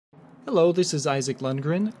Hello, this is Isaac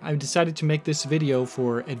Lundgren. I've decided to make this video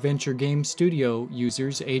for Adventure Game Studio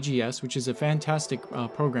users, AGS, which is a fantastic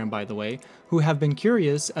program by the way, who have been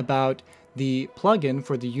curious about the plugin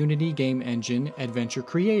for the Unity game engine Adventure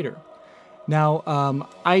Creator. Now,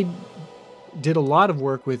 I did a lot of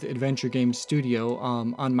work with Adventure Game Studio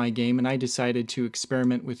on my game, and I decided to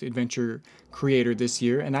experiment with Adventure Creator this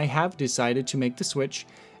year, and I have decided to make the switch.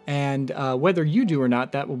 And whether you do or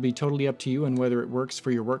not, that will be totally up to you and whether it works for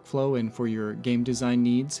your workflow and for your game design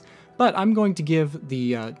needs. But I'm going to give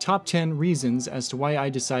the top 10 reasons as to why I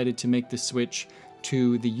decided to make the switch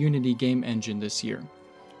to the Unity game engine this year.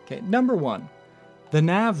 Okay, number one, the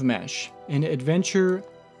Navmesh. In Adventure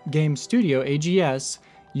Game Studio, AGS,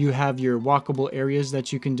 you have your walkable areas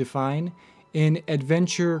that you can define. In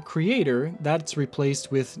Adventure Creator, that's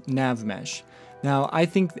replaced with Navmesh. Now, I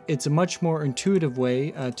think it's a much more intuitive way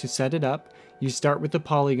to set it up. You start with the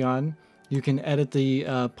polygon, you can edit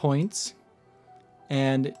the points,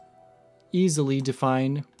 and easily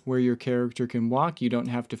define where your character can walk. You don't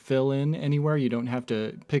have to fill in anywhere, you don't have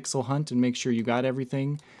to pixel hunt and make sure you got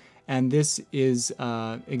everything. And this is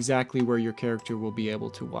exactly where your character will be able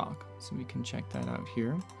to walk. So we can check that out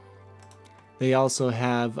here. They also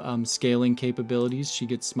have scaling capabilities. She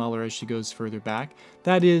gets smaller as she goes further back.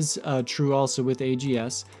 That is true also with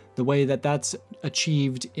AGS. The way that that's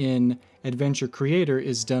achieved in Adventure Creator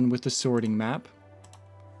is done with the sorting map.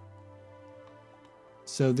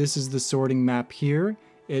 So this is the sorting map here.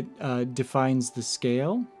 It defines the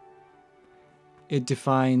scale. It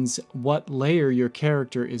defines what layer your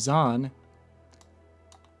character is on.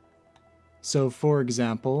 So for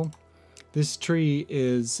example, this tree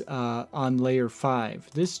is on layer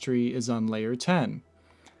 5. This tree is on layer 10.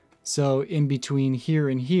 So in between here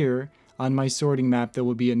and here, on my sorting map, there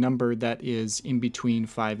will be a number that is in between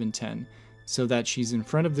 5 and 10. So that she's in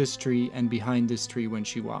front of this tree and behind this tree when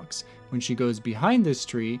she walks. When she goes behind this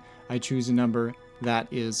tree, I choose a number that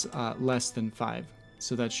is less than 5.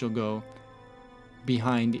 So that she'll go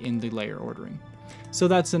behind in the layer ordering. So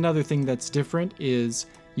that's another thing that's different, is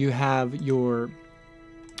you have your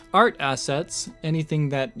art assets. Anything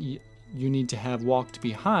that you need to have walked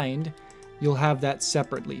behind, you'll have that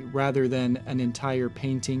separately rather than an entire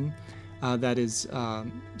painting that is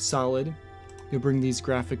solid. You'll bring these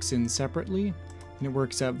graphics in separately and it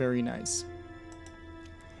works out very nice.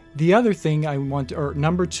 The other thing I want, or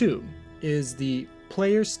number 2, is the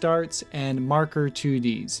player starts and marker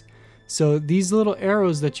 2Ds. So these little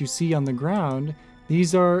arrows that you see on the ground,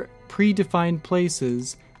 these are predefined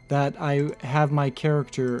places that I have my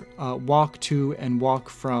character walk to and walk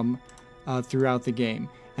from throughout the game.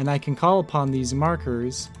 And I can call upon these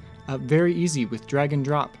markers very easy with drag and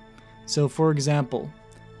drop. So for example,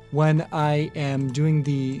 when I am doing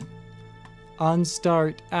the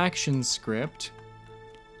onStart action script,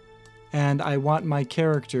 and I want my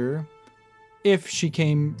character, if she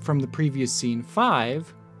came from the previous scene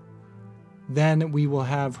 5, then we will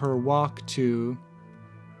have her walk to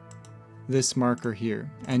this marker here,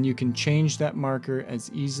 and you can change that marker as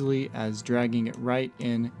easily as dragging it right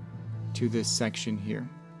in to this section here.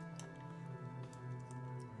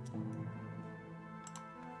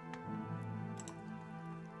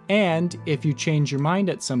 And if you change your mind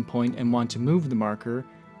at some point and want to move the marker,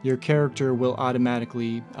 your character will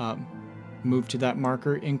automatically move to that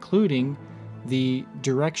marker, including the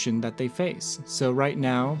direction that they face. So right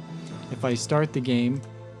now, if I start the game,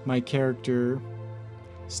 my character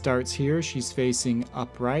starts here, she's facing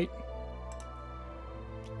upright.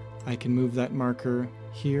 I can move that marker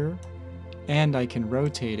here, and I can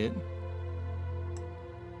rotate it.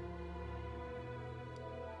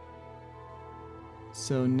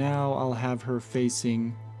 So now I'll have her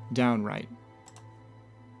facing downright.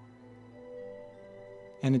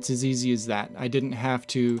 And it's as easy as that. I didn't have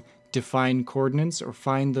to define coordinates or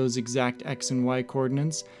find those exact X and Y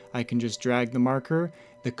coordinates. I can just drag the marker.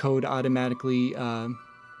 The code automatically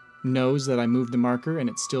knows that I moved the marker, and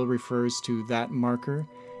it still refers to that marker,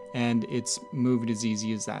 and it's moved as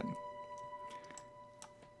easy as that.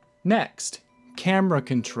 Next, camera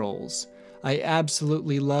controls. I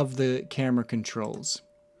absolutely love the camera controls.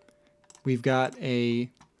 We've got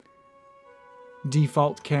a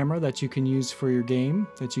default camera that you can use for your game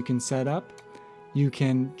that you can set up. You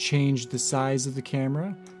can change the size of the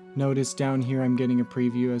camera. Notice down here I'm getting a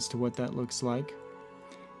preview as to what that looks like.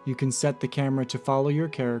 You can set the camera to follow your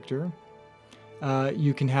character.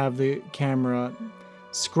 You can have the camera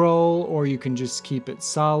scroll, or you can just keep it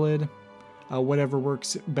solid. Whatever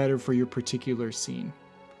works better for your particular scene.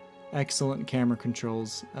 Excellent camera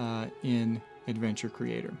controls in Adventure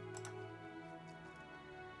Creator.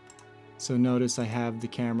 So notice I have the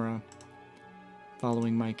camera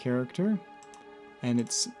following my character, and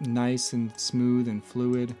it's nice and smooth and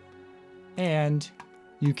fluid, and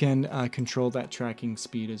you can control that tracking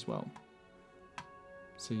speed as well.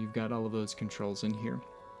 So you've got all of those controls in here.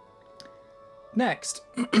 Next,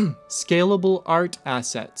 Scalable Art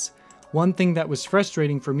Assets. One thing that was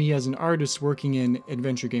frustrating for me as an artist working in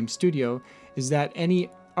Adventure Game Studio is that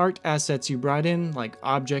any art assets you brought in, like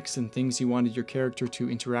objects and things you wanted your character to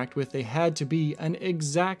interact with, they had to be an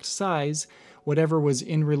exact size, whatever was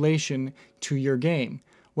in relation to your game.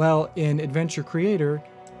 Well, in Adventure Creator,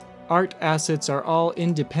 art assets are all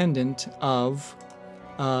independent of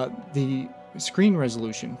the screen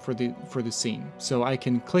resolution for the scene. So I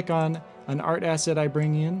can click on an art asset I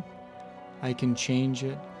bring in, I can change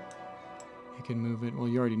it, I can move it. Well,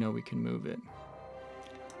 you already know we can move it.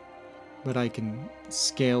 But I can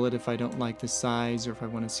scale it if I don't like the size or if I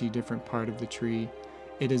want to see a different part of the tree.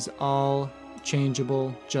 It is all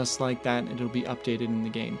changeable just like that, and it'll be updated in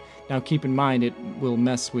the game. Now keep in mind it will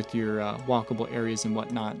mess with your walkable areas and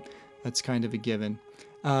whatnot. That's kind of a given.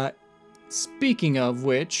 Speaking of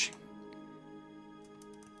which,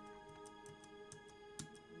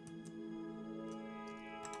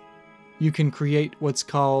 you can create what's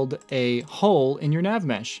called a hole in your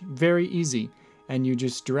Navmesh. Very easy. And you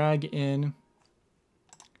just drag in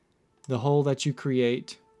the hole that you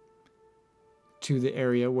create to the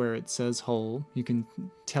area where it says hole. You can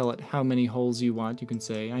tell it how many holes you want. You can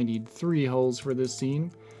say, I need 3 holes for this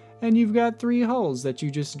scene. And you've got 3 holes that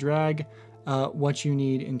you just drag what you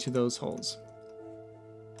need into those holes.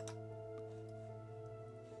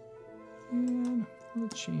 And we'll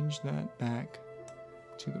change that back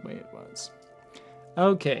to the way it was.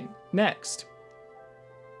 Okay, next.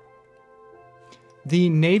 The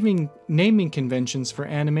naming conventions for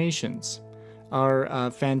animations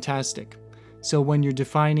are fantastic. So when you're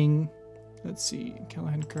defining, let's see,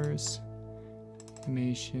 Callahan Curse,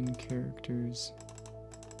 animation, characters.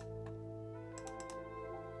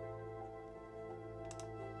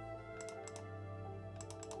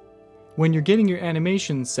 When you're getting your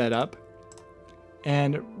animation set up,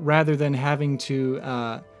 and rather than having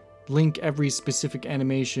to link every specific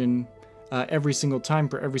animation every single time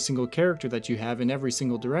for every single character that you have in every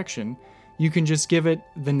single direction, you can just give it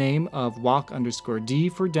the name of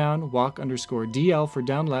walk_D for down, walk_DL for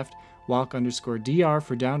down left, walk_DR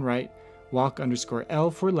for down right,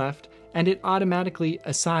 walk_L for left, and it automatically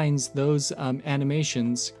assigns those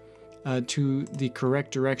animations to the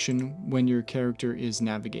correct direction when your character is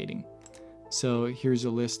navigating. So here's a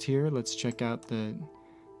list here. Let's check out the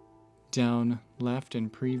down left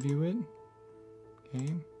and preview it.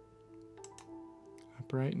 Okay.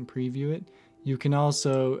 Upright and preview it. You can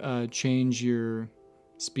also change your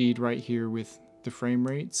speed right here with the frame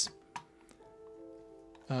rates.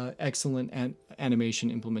 Excellent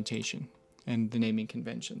animation implementation and the naming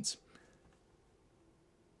conventions.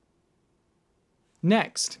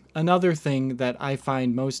 Next, another thing that I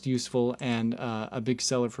find most useful and a big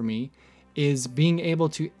seller for me is being able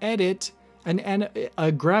to edit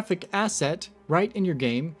a graphic asset right in your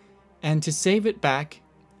game and to save it back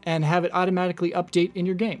and have it automatically update in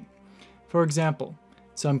your game. For example,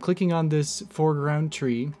 so I'm clicking on this foreground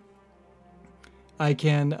tree. I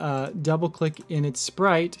can double click in its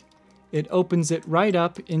sprite. It opens it right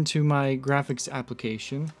up into my graphics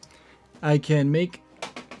application. I can make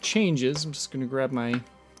changes. I'm just going to grab my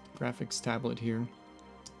graphics tablet here.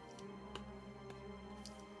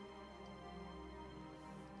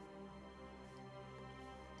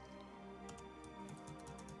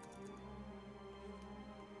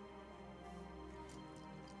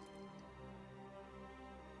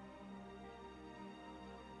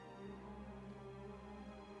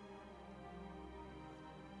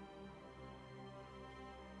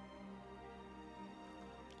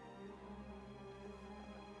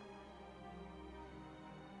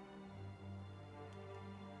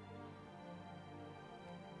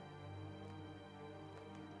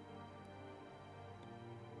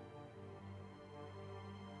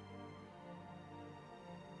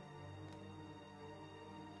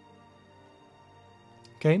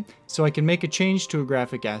 Okay, so I can make a change to a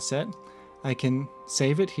graphic asset. I can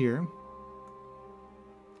save it here.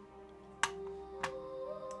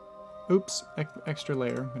 Oops, extra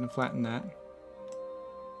layer. I'm going to flatten that.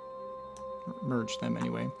 Merge them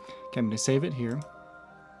anyway. Okay, I'm going to save it here.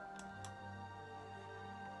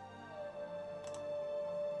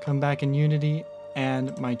 Come back in Unity,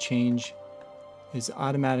 and my change is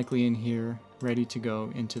automatically in here, ready to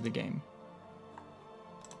go into the game.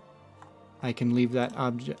 I can leave that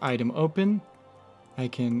item open. I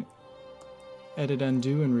can edit,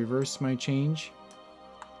 undo, and reverse my change.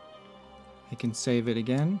 I can save it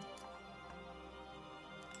again.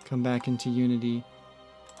 come back into Unity,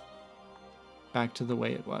 back to the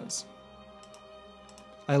way it was.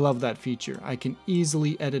 I love that feature. I can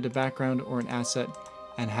easily edit a background or an asset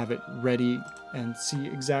and have it ready and see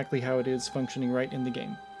exactly how it is functioning right in the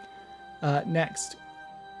game. Next,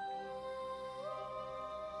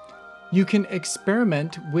 you can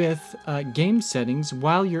experiment with game settings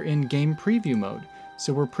while you're in game preview mode.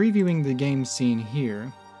 So we're previewing the game scene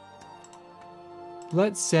here.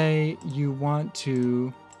 Let's say you want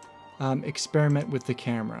to experiment with the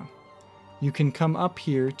camera. You can come up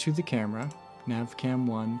here to the camera, Navcam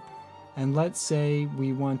 1, and let's say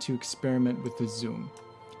we want to experiment with the zoom.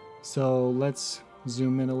 So let's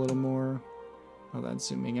zoom in a little more. Oh, that's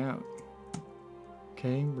zooming out.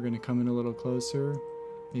 Okay, we're going to come in a little closer,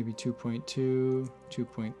 maybe 2.2,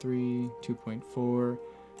 2.3, 2.4,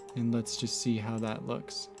 and let's just see how that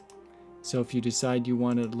looks. So if you decide you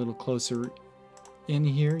want it a little closer in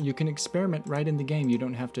here, you can experiment right in the game. You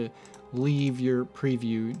don't have to leave your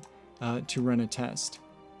preview to run a test.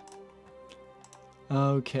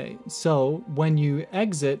 Okay, so when you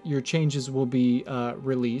exit, your changes will be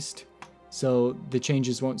released. So the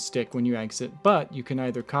changes won't stick when you exit, but you can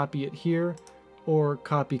either copy it here or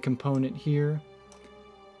copy component here.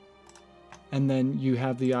 And then you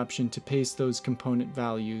have the option to paste those component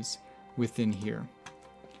values within here.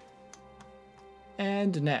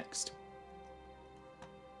 And next.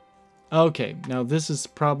 Okay, now this is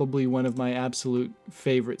probably one of my absolute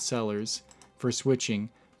favorite sellers for switching,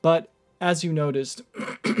 but as you noticed,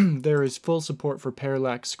 there is full support for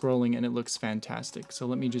parallax scrolling and it looks fantastic. So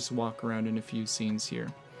let me just walk around in a few scenes here.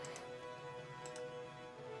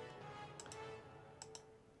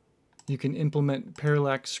 You can implement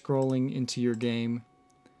parallax scrolling into your game,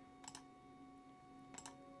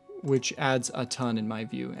 which adds a ton in my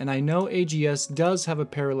view. And I know AGS does have a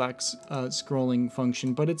parallax scrolling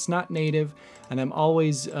function, but it's not native, and I'm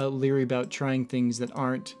always leery about trying things that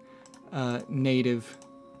aren't native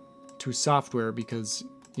to software because,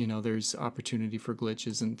 you know, there's opportunity for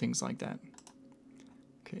glitches and things like that.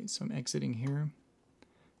 Okay, so I'm exiting here.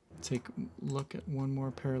 Take a look at one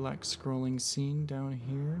more parallax scrolling scene down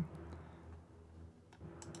here.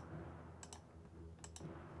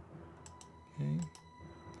 Okay.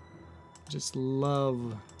 Just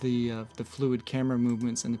love the fluid camera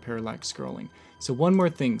movements and the parallax scrolling. So one more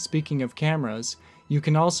thing, speaking of cameras, you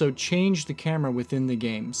can also change the camera within the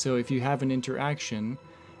game. So if you have an interaction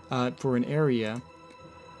for an area,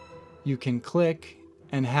 you can click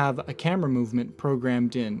and have a camera movement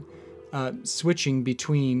programmed in, switching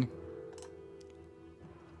between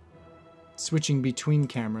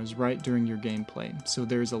cameras right during your gameplay. So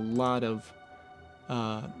there's a lot of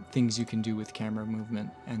things you can do with camera movement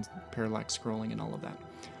and parallax scrolling and all of that.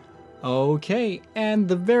 Okay, and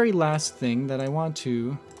the very last thing that I want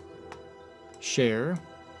to share,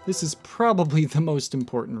 this is probably the most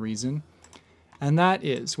important reason, and that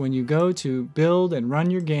is when you go to build and run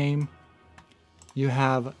your game, you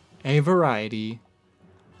have a variety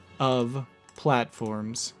of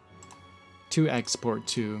platforms to export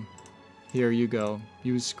to. Here you go.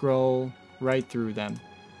 You scroll right through them.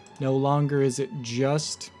 No longer is it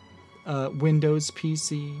just Windows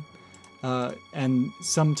PC, and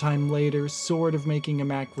sometime later, sort of making a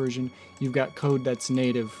Mac version, you've got code that's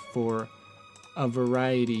native for a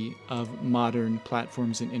variety of modern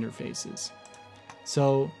platforms and interfaces.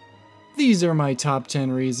 So these are my top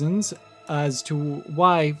 10 reasons as to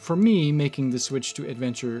why, for me, making the switch to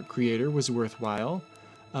Adventure Creator was worthwhile.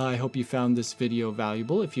 I hope you found this video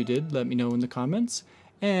valuable. If you did, let me know in the comments.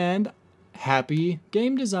 And happy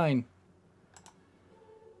game design!